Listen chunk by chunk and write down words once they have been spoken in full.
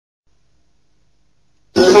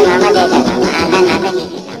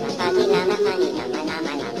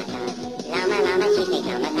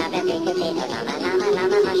potato, llama, llama,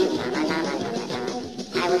 llama, mushroom, llama, llama, llama, llama.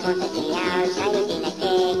 I was once a tea outside eating a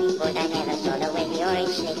cake, but I never saw the way the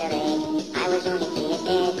orange slithered egg. I was only 3 years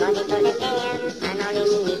dead, got it for the tail, and only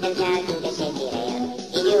some little child to the safety rail.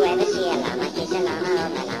 Did you ever see a llama kiss a llama, or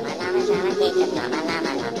a llama, llama, llama, kiss a llama,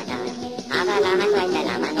 llama, llama, llama. Have a llama, twice a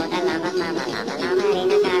llama, not a llama, mama, llama, llama,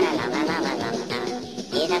 in a car, a llama, llama, llama, llama.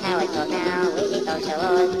 Is that how it's talked now? Is it also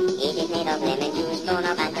old? Is it made of lemon juice, torn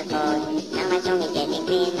up and cold? Now my song is getting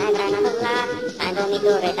clean, I've run out of luck. Time for me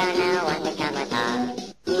to return now on the camera top.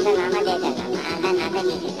 Is a llama, there's a llama, and another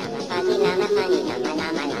is a llama, fuzzy llama, funny llama,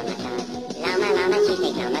 llama, llama, llama. Llama, llama,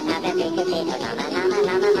 cheesecake llama, have a big potato, llama, llama,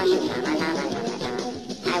 llama, mushroom, llama, llama, llama, llama.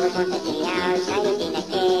 I was once a tea outside eating a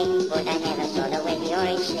cake, but I never saw the way the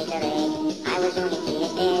orange slithered egg. I was only 3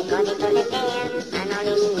 years dead, got it for the tail, and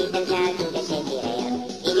only some little child to the safety rail.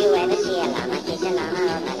 Did you ever see a llama kiss a llama,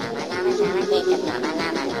 or a llama, llama, llama, kiss a llama,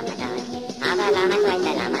 llama, llama, llama. Have a llama, twice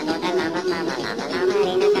a llama, not a llama, mama, llama, llama,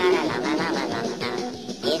 in a car, a llama, llama, llama, llama.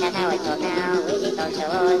 Is that how it's talked now? Is it also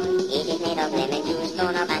old? Is it made of lemon juice,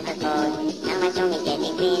 torn up and cold? Now my song is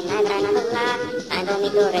getting clean, I've run out of luck. Time for me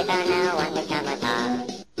to return now on the camera top.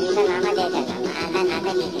 Is a llama, there's a llama, and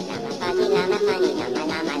another is a llama, fuzzy llama, funny llama,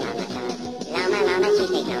 llama, llama, llama. Llama, llama,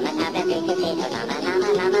 cheesecake llama, have a big potato, llama, llama,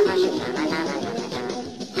 llama, mushroom, llama, llama, llama, llama.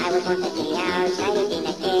 I was once a tea outside eating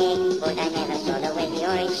a cake, but I never saw the way the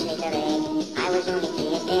orange slithered egg. I was only 3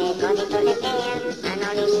 years dead, got it for the tail, and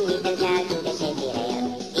only some little child to the safety rail.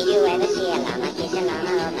 Did you ever see a llama kiss a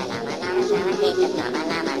llama, or a llama, llama, llama, kiss a llama,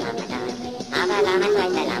 llama, llama, llama. Have a llama,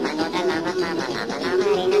 twice a llama, not a llama, mama, llama, llama,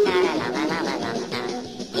 in a car, a llama, llama, llama, llama.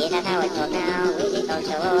 Is that how it's talked now? Is it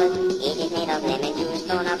also old? Is it made of lemon juice,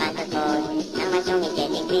 torn up and cold? Now my song is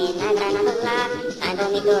getting clean, I've run out of luck. Time for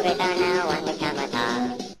me to return now on the camera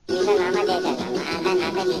top. Is a llama, there's a llama, and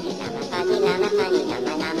another is a llama, fuzzy llama, funny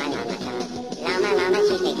llama, llama, llama, llama. Llama, llama,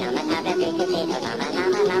 cheesecake llama, have a big potato, llama,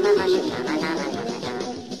 llama, llama, mushroom, llama, llama, llama, llama.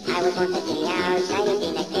 I was once a tea outside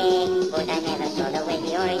eating a cake, but I never saw the way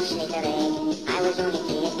the orange slithered egg. I was only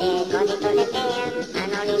 3 years dead, got it for the tail,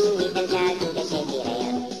 and only some little child to the safety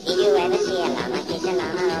rail. Did you ever see a llama kiss a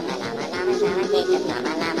llama, or a llama, llama, llama, kiss a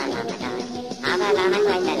llama, llama, llama, llama. Have a llama,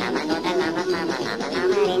 twice a llama, not a llama, mama, llama,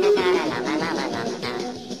 llama, in a car, a llama, llama, llama, llama.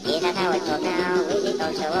 Is that how it's talked now? Is it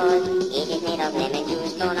also old?